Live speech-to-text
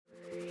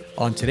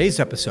On today's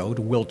episode,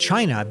 will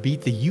China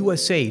beat the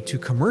USA to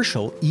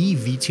commercial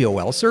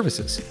eVTOL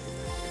services?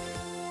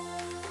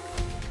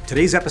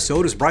 Today's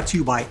episode is brought to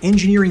you by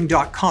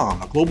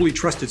Engineering.com, a globally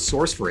trusted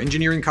source for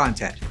engineering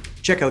content.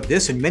 Check out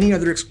this and many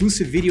other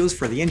exclusive videos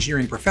for the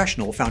engineering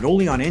professional found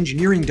only on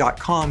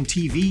Engineering.com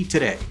TV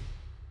today.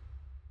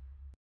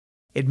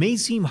 It may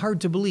seem hard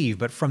to believe,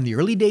 but from the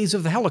early days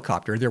of the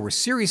helicopter, there were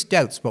serious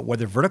doubts about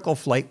whether vertical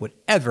flight would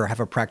ever have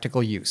a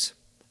practical use.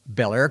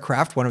 Bell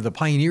Aircraft, one of the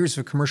pioneers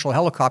of commercial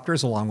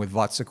helicopters along with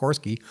Vought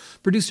Sikorsky,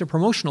 produced a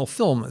promotional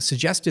film that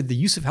suggested the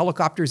use of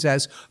helicopters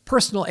as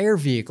personal air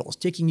vehicles,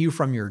 taking you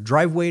from your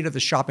driveway to the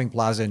shopping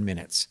plaza in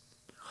minutes.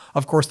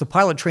 Of course, the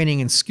pilot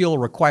training and skill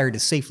required to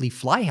safely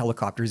fly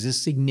helicopters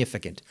is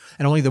significant,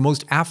 and only the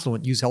most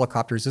affluent use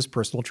helicopters as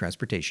personal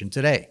transportation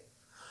today.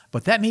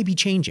 But that may be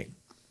changing.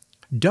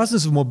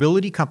 Dozens of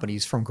mobility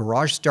companies, from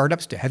garage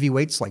startups to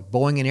heavyweights like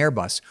Boeing and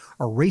Airbus,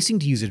 are racing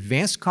to use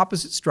advanced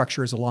composite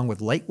structures along with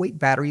lightweight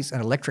batteries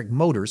and electric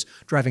motors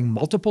driving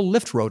multiple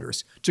lift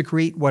rotors to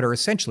create what are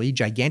essentially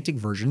gigantic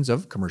versions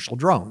of commercial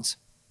drones.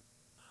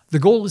 The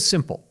goal is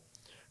simple.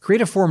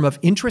 Create a form of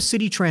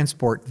intra-city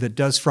transport that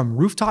does from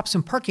rooftops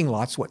and parking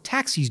lots what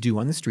taxis do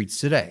on the streets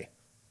today.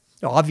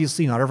 Now,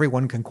 obviously, not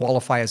everyone can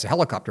qualify as a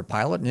helicopter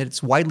pilot, and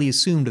it's widely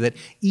assumed that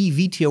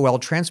eVTOL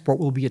transport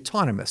will be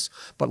autonomous.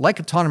 But like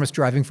autonomous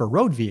driving for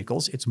road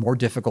vehicles, it's more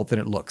difficult than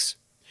it looks.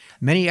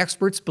 Many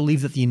experts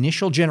believe that the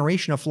initial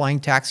generation of flying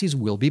taxis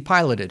will be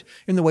piloted,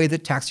 in the way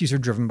that taxis are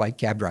driven by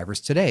cab drivers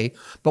today,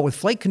 but with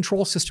flight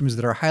control systems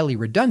that are highly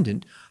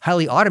redundant,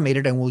 highly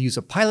automated, and will use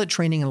a pilot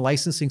training and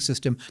licensing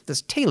system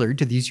that's tailored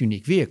to these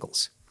unique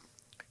vehicles.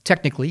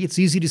 Technically, it's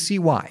easy to see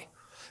why.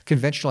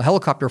 Conventional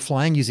helicopter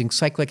flying using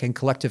cyclic and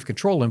collective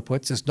control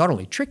inputs is not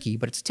only tricky,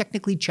 but it's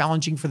technically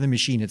challenging for the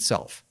machine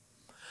itself.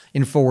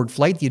 In forward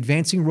flight, the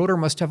advancing rotor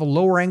must have a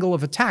lower angle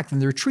of attack than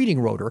the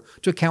retreating rotor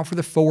to account for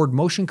the forward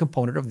motion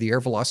component of the air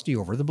velocity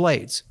over the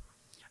blades.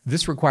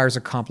 This requires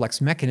a complex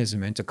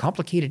mechanism, and to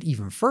complicate it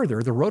even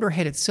further, the rotor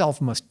head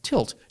itself must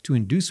tilt to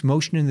induce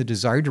motion in the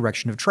desired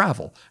direction of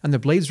travel, and the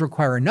blades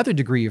require another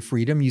degree of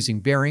freedom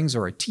using bearings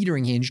or a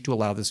teetering hinge to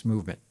allow this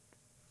movement.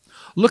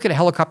 Look at a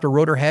helicopter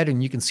rotor head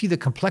and you can see the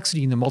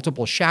complexity in the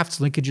multiple shafts,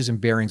 linkages,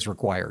 and bearings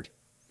required.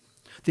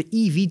 The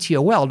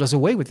eVTOL does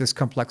away with this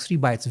complexity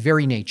by its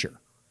very nature.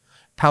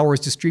 Power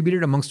is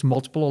distributed amongst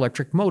multiple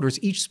electric motors,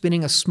 each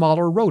spinning a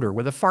smaller rotor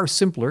with a far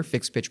simpler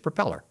fixed-pitch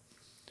propeller.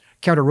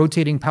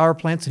 Counter-rotating power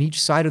plants on each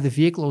side of the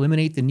vehicle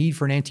eliminate the need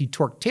for an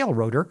anti-torque tail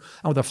rotor,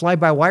 and with a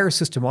fly-by-wire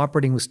system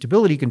operating with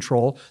stability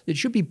control, it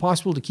should be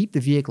possible to keep the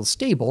vehicle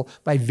stable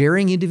by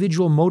varying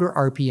individual motor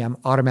RPM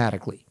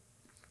automatically.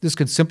 This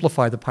could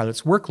simplify the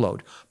pilot's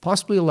workload,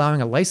 possibly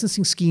allowing a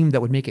licensing scheme that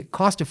would make it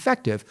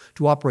cost-effective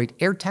to operate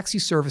air taxi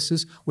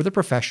services with a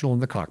professional in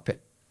the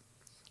cockpit.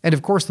 And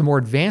of course, the more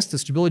advanced the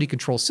stability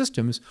control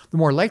systems, the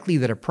more likely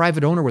that a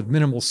private owner with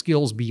minimal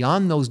skills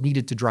beyond those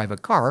needed to drive a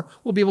car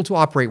will be able to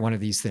operate one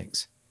of these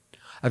things.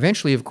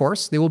 Eventually, of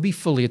course, they will be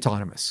fully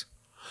autonomous.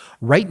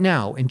 Right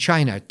now, in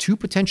China, 2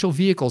 potential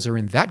vehicles are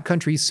in that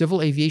country's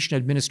Civil Aviation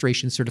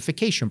Administration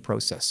certification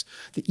process,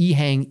 the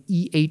EHang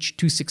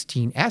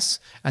EH216S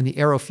and the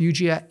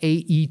Aerofugia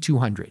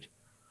AE200.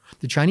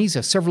 The Chinese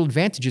have several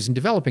advantages in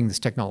developing this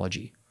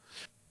technology.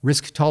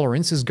 Risk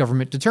tolerance is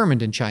government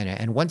determined in China,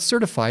 and once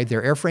certified,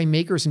 their airframe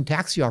makers and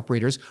taxi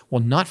operators will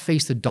not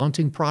face the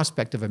daunting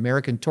prospect of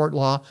American tort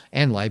law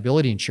and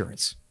liability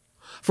insurance.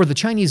 For the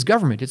Chinese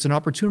government, it's an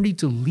opportunity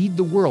to lead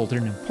the world in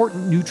an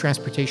important new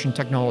transportation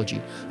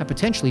technology and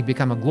potentially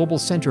become a global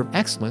center of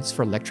excellence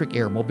for electric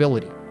air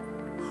mobility.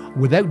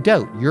 Without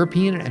doubt,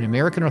 European and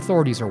American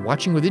authorities are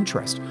watching with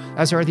interest,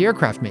 as are the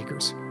aircraft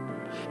makers.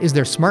 Is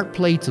there smart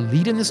play to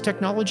lead in this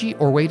technology,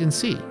 or wait and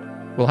see?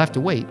 We'll have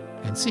to wait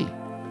and see.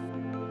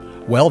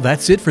 Well,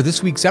 that's it for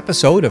this week's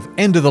episode of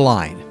End of the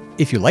Line.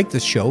 If you like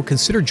this show,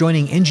 consider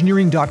joining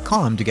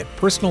Engineering.com to get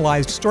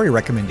personalized story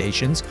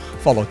recommendations,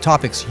 follow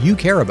topics you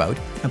care about,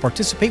 and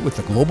participate with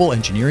the global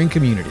engineering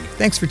community.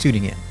 Thanks for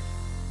tuning in.